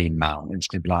really mount. It's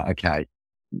going to be like, okay,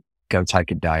 go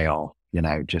take a day off,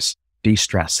 just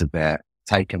de-stress a bit,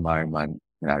 take a moment,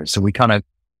 so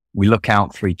we look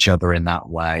out for each other in that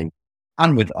way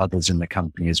and with others in the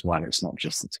company as well. It's not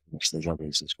just the team, there's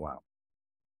others as well.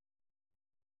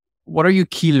 What are your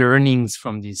key learnings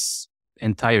from this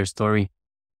entire story?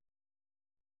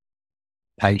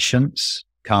 Patience,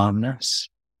 calmness.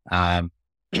 I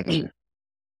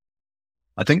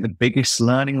think the biggest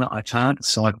learning that I've had,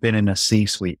 so I've been in a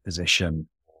C-suite position,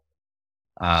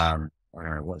 10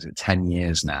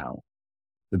 years now.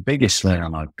 The biggest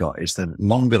learning I've got is the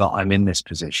longer that I'm in this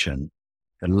position,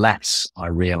 the less I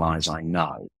realize I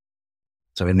know.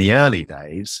 So in the early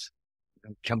days,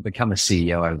 can become a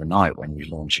CEO overnight when you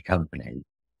launch a company.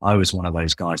 I was one of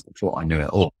those guys that thought I knew it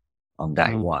all on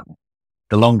day one.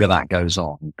 The longer that goes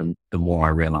on, the more I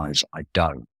realize I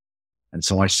don't. And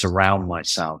so I surround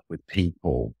myself with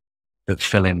people that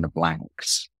fill in the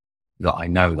blanks that I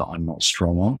know that I'm not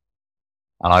strong on.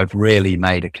 And I've really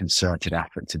made a concerted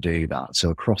effort to do that. So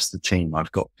across the team,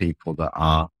 I've got people that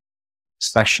are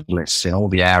specialists in all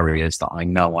the areas that I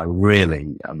know I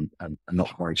really am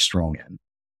not very strong in.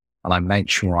 And I make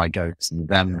sure I go to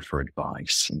them for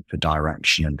advice and for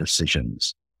direction and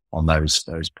decisions on those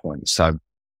points. So a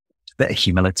bit of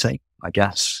humility, I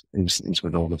guess, is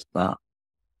with all of that.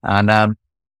 And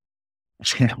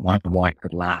my wife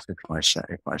would laugh if I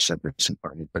said this in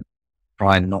front of you, but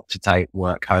trying not to take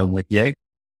work home with you.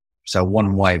 So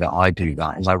one way that I do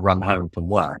that is I run home from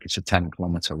work. It's a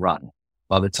 10-kilometer run.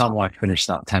 By the time I finish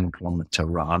that 10-kilometer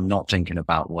run, I'm not thinking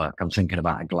about work. I'm thinking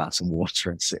about a glass of water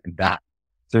and sitting down.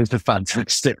 So it's a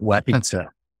fantastic way to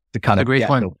kind of get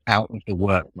out of the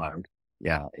work mode,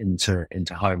 into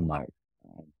home mode.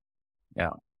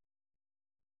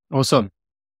 Awesome.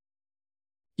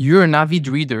 You're an avid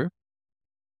reader,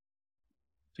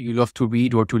 so you love to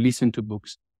read or to listen to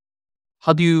books.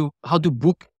 How do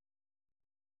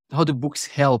books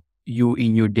help you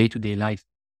in your day-to-day life?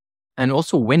 And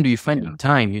also, when do you find the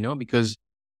time?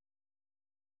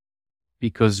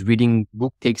 Because reading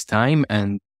book takes time,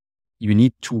 and you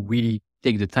need to really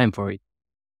take the time for it.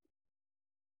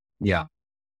 Yeah.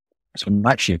 So I'm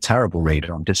actually a terrible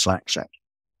reader. I'm dyslexic,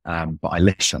 but I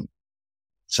listen.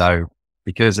 So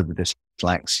because of this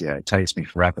dyslexia. It takes me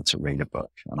forever to read a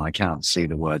book, and I can't see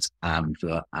the words and,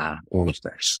 the, all of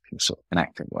this sort of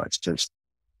connecting words.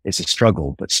 It's a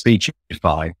struggle, but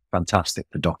Speechify, fantastic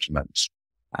for documents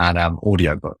and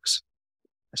audiobooks.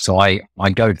 So I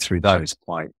go through those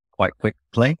quite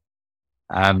quickly.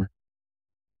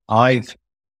 I've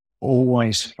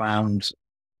always found,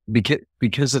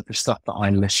 because of the stuff that I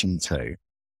listen to,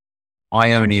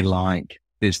 I only like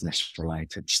business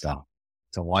related stuff.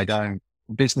 So I don't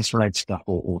business related stuff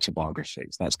or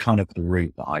autobiographies. That's kind of the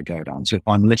route that I go down. So if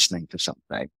I'm listening to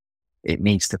something, it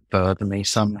needs to further me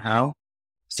somehow.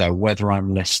 So whether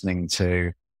I'm listening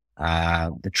to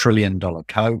the $1 Trillion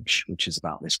Coach, which is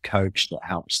about this coach that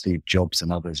helps Steve Jobs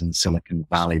and others in Silicon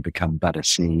Valley become better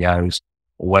CEOs,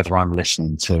 or whether I'm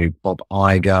listening to Bob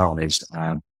Iger on his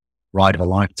ride of a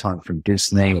lifetime from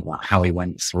Disney, about how he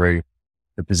went through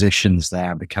the positions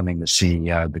there, becoming the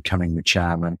CEO, becoming the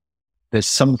chairman. There's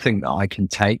something that I can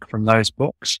take from those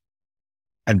books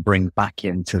and bring back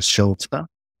into Silta.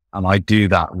 And I do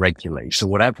that regularly. So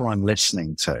whatever I'm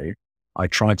listening to, I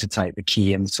try to take the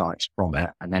key insights from it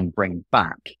and then bring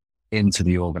back into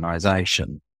the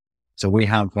organization. So we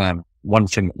have one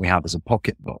thing that we have is a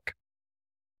pocketbook.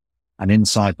 And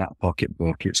inside that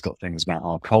pocketbook, it's got things about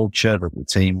our culture, that the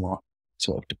team what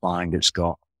sort of defined. It's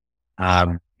got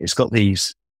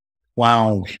these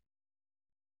 12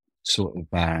 sort of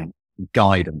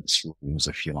guidance rules,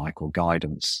 if you like, or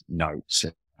guidance notes,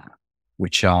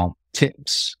 which are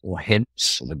tips or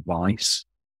hints of advice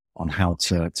on how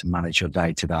to manage your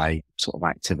day-to-day sort of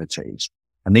activities.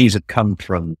 And these have come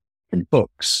from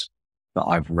books that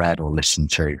I've read or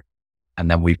listened to, and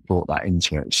then we've brought that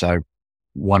into it. So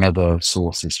one of the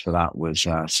sources for that was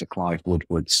Sir Clive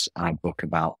Woodward's book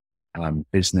about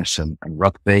business and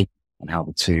rugby, and how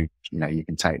the two, you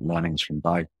can take learnings from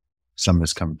both. Some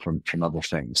has come from other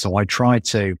things. So I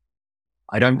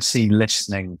don't see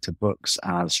listening to books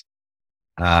as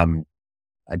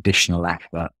additional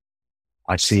effort.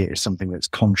 I see it as something that's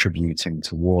contributing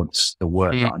towards the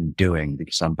work that I'm doing,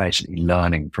 because I'm basically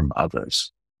learning from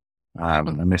others.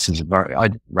 And this is I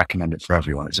recommend it for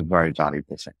everyone. It's a very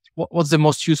valuable thing. What's the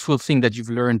most useful thing that you've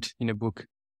learned in a book?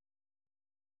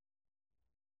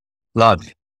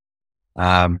 Love.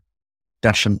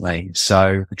 Definitely.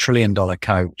 So the $1 Trillion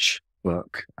Coach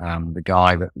book, the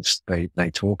guy that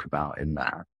they talk about in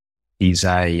there, he's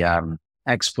a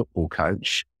ex-football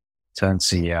coach turned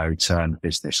CEO turned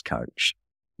business coach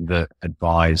that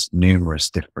advised numerous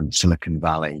different Silicon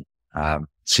Valley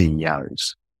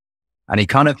CEOs. And he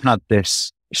kind of had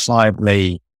this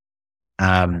slightly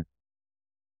firm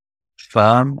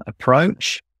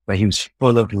approach, but he was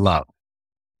full of love.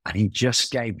 And he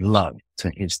just gave love to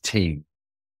his team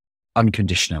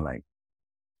unconditionally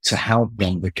to help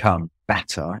them become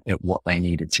better at what they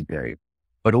needed to do,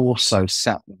 but also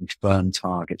set them firm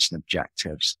targets and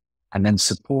objectives, and then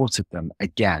supported them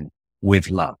again with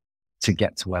love to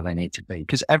get to where they need to be.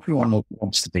 Because everyone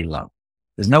wants to be loved.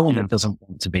 There's no one that doesn't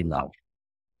want to be loved.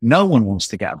 No one wants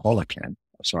to get a bollocking.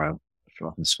 Sorry, I'm sure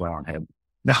I can swear on him.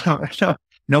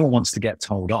 No one wants to get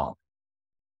told off.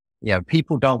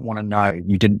 People don't want to know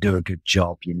you didn't do a good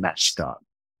job, you messed up.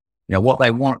 What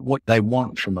they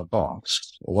want from a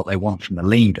boss, or what they want from a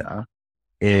leader,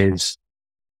 is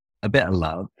a bit of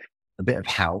love, a bit of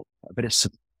help, a bit of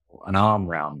support, an arm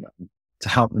around them to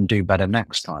help them do better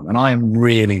next time. And I am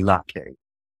really lucky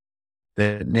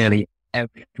that nearly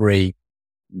every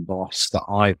boss that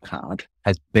I've had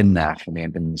has been there for me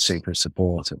and been super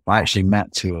supportive. I actually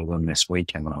met two of them this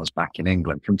weekend when I was back in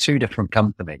England from two different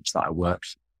companies that I worked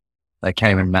for. They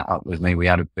came and met up with me. We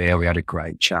had a beer. We had a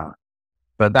great chat.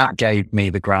 But that gave me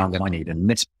the ground that I needed. And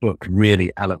this book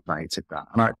really elevated that.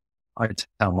 And I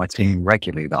tell my team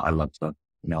regularly that I love them.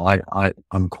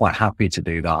 I'm quite happy to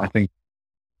do that. I think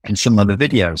in some of the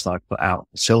videos that I put out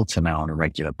for Silta now on a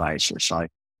regular basis, I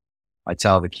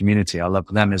tell the community I love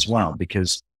them as well,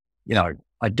 because, I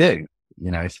do.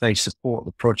 If they support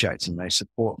the project and they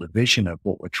support the vision of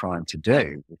what we're trying to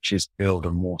do, which is build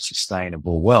a more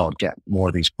sustainable world, get more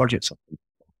of these projects on the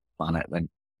planet, then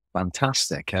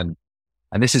fantastic. And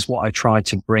this is what I try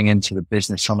to bring into the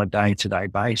business on a day-to-day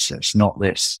basis, not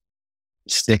this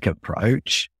stick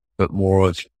approach, but more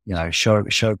of,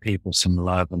 show people some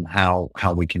love and how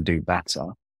we can do better.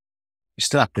 You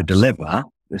still have to deliver.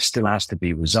 There still has to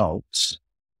be results.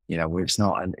 It's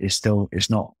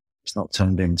not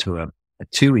turned into a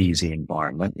too easy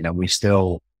environment. We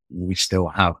still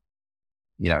have,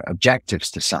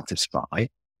 objectives to satisfy,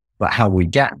 but how we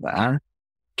get there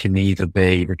can either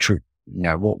be the truth,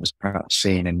 what was perhaps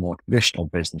seen in more traditional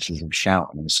businesses of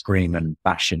shouting and screaming,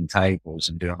 bashing tables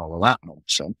and doing all of that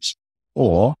nonsense,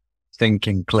 or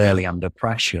thinking clearly under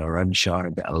pressure and showing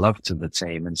a bit of love to the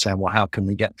team and saying, well, how can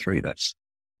we get through this?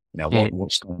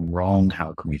 What's gone wrong?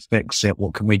 How can we fix it?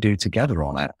 What can we do together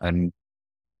on it? And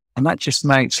that just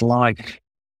makes life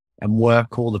and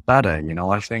work all the better.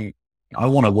 I think I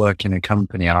want to work in a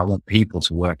company, and I want people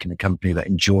to work in a company that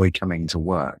enjoy coming to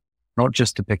work, not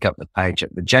just to pick up the paycheck,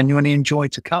 but genuinely enjoy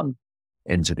to come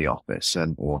into the office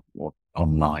or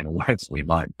online or wherever we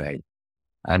might be.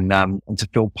 And to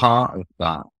feel part of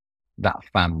that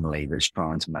family that's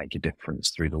trying to make a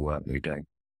difference through the work we do.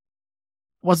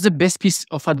 What's the best piece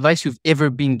of advice you've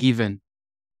ever been given?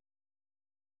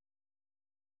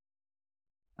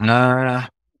 That's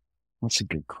a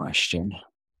good question.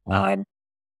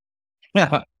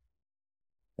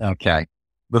 Okay.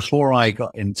 Before I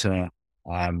got into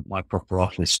my proper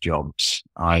office jobs,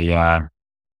 I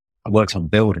worked on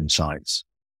building sites.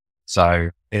 So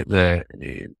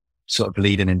sort of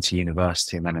leading into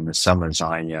university, and then in the summers,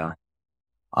 I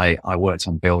worked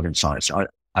on building sites.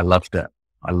 I loved it.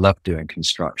 I loved doing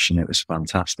construction. It was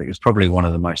fantastic. It was probably one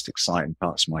of the most exciting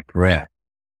parts of my career.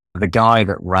 The guy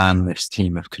that ran this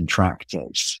team of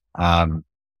contractors,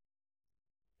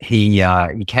 he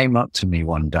came up to me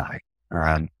one day,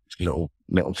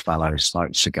 little fellow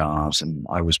smoked cigars, and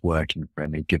I was working for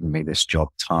him. He'd given me this job,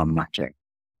 tarmacking,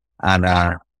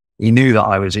 and he knew that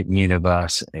I was at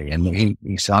university, and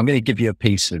he said, "I'm going to give you a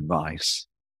piece of advice."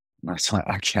 And I was like,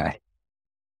 "Okay."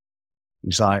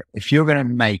 He's like, "If you're going to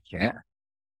make it,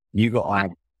 you got to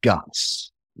have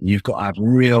guts. You've got to have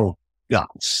real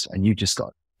guts, and you just got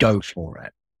to go for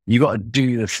it. You got to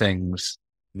do the things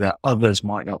that others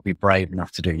might not be brave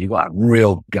enough to do. You got to have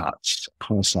real guts."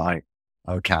 I was like,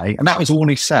 "Okay." And that was all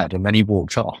he said. And then he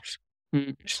walked off.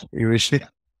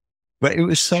 But it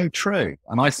was so true.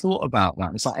 And I thought about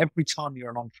that. It's like every time you're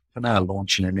an entrepreneur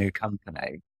launching a new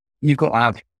company, you've got to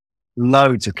have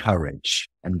loads of courage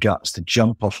and guts to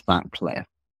jump off that cliff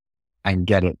and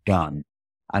get it done.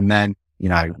 And then,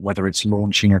 whether it's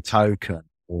launching a token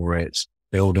or it's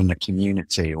building a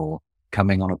community or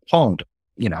coming on a pod,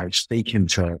 speaking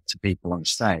to people on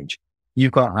stage,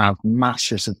 you've got to have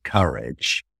masses of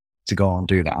courage to go and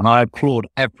do that. And I applaud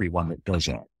everyone that does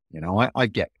it.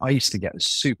 I used to get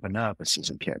super nervous as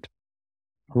a kid.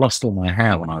 I lost all my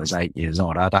hair when I was 8 years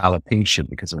old. I had alopecia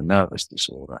because of a nervous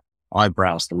disorder. I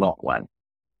browsed a lot when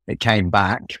it came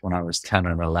back when I was 10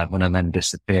 and 11 and then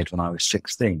disappeared when I was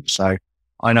 16. So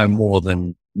I know more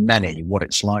than many what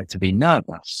it's like to be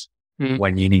nervous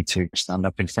when you need to stand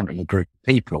up in front of a group of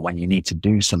people, or when you need to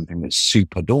do something that's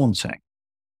super daunting.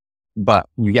 But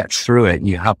you get through it,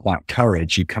 you have that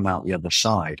courage, you come out the other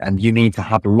side, and you need to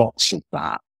have lots of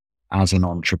that as an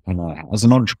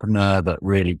entrepreneur that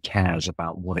really cares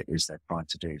about what it is they're trying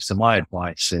to do. So my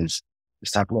advice is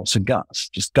just have lots of guts,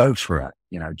 just go for it,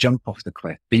 jump off the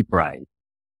cliff, be brave.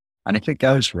 And if it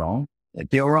goes wrong, it'll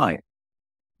be all right.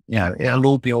 It'll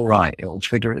all be all right. It'll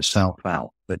figure itself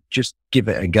out, but just give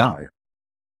it a go.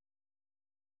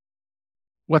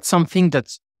 What's something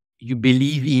that you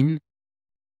believe in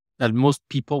that most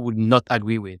people would not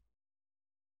agree with?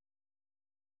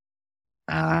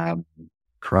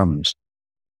 Crumbs.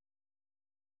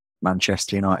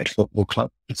 Manchester United Football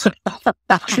Club. Fair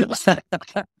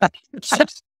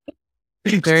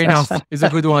enough. It's a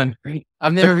good one.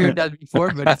 I've never heard that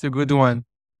before, but it's a good one.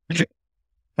 If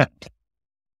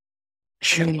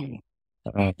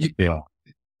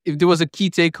there was a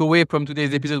key takeaway from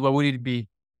today's episode, what would it be?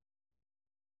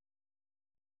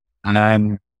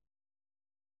 No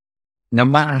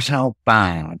matter how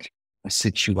bad a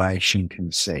situation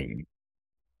can seem,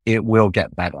 it will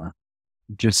get better.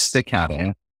 Just stick at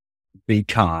it. Be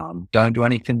calm. Don't do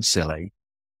anything silly.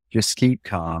 Just keep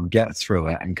calm, get through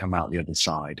it, and come out the other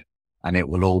side. And it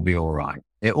will all be all right.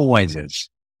 It always is.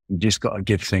 You just got to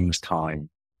give things time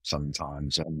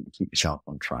sometimes and keep yourself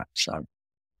on track. So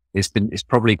it's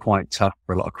probably quite tough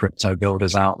for a lot of crypto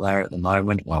builders out there at the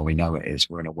moment. Well, we know it is.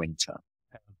 We're in a winter.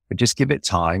 But just give it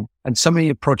time. And some of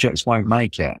your projects won't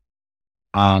make it.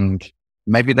 And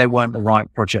maybe they weren't the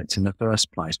right project in the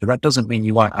first place. But that doesn't mean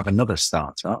you won't have another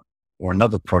startup or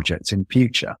another project in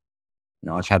future.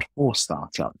 I've had 4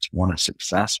 startups, one a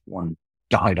success, one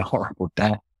died a horrible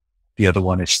death. The other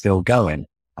one is still going,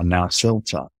 and now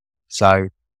Silta. So,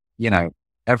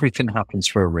 everything happens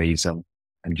for a reason,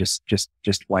 and just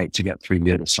wait to get through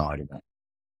the other side of it.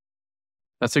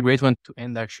 That's a great one to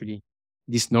end, actually.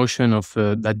 This notion of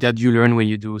that you learn when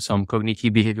you do some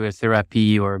cognitive behavioral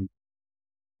therapy or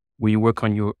when you work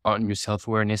on your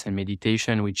self-awareness and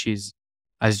meditation, which is,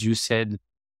 as you said,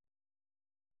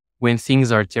 when things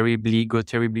go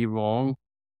terribly wrong,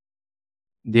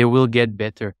 they will get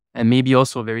better. And maybe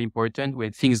also very important,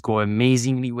 when things go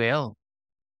amazingly well,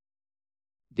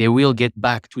 they will get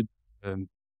back to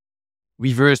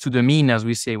reverse to the mean, as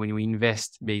we say, when we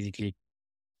invest, basically.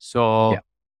 So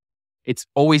it's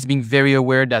always being very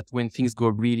aware that when things go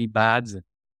really bad,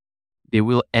 they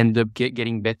will end up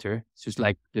getting better. It's just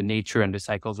like the nature and the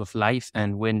cycles of life.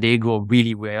 And when they go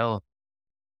really well,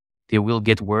 they will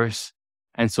get worse.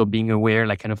 And so being aware,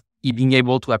 like kind of being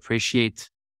able to appreciate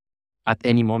at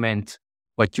any moment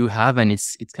what you have. And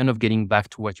it's kind of getting back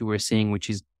to what you were saying, which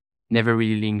is never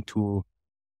really linked to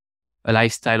a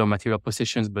lifestyle or material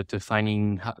possessions, but to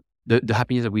finding the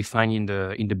happiness that we find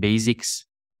in the basics,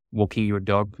 walking your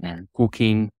dog,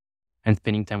 cooking, and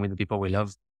spending time with the people we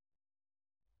love.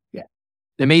 Yeah.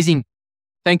 Amazing.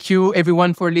 Thank you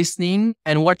everyone for listening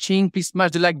and watching. Please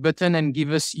smash the like button and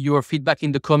give us your feedback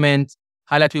in the comments.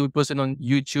 Highlight what we posted on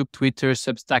YouTube, Twitter,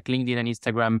 Substack, LinkedIn, and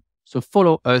Instagram. So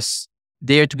follow us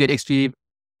there to get exclusive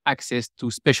access to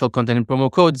special content and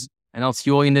promo codes. And I'll see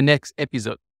you all in the next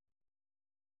episode.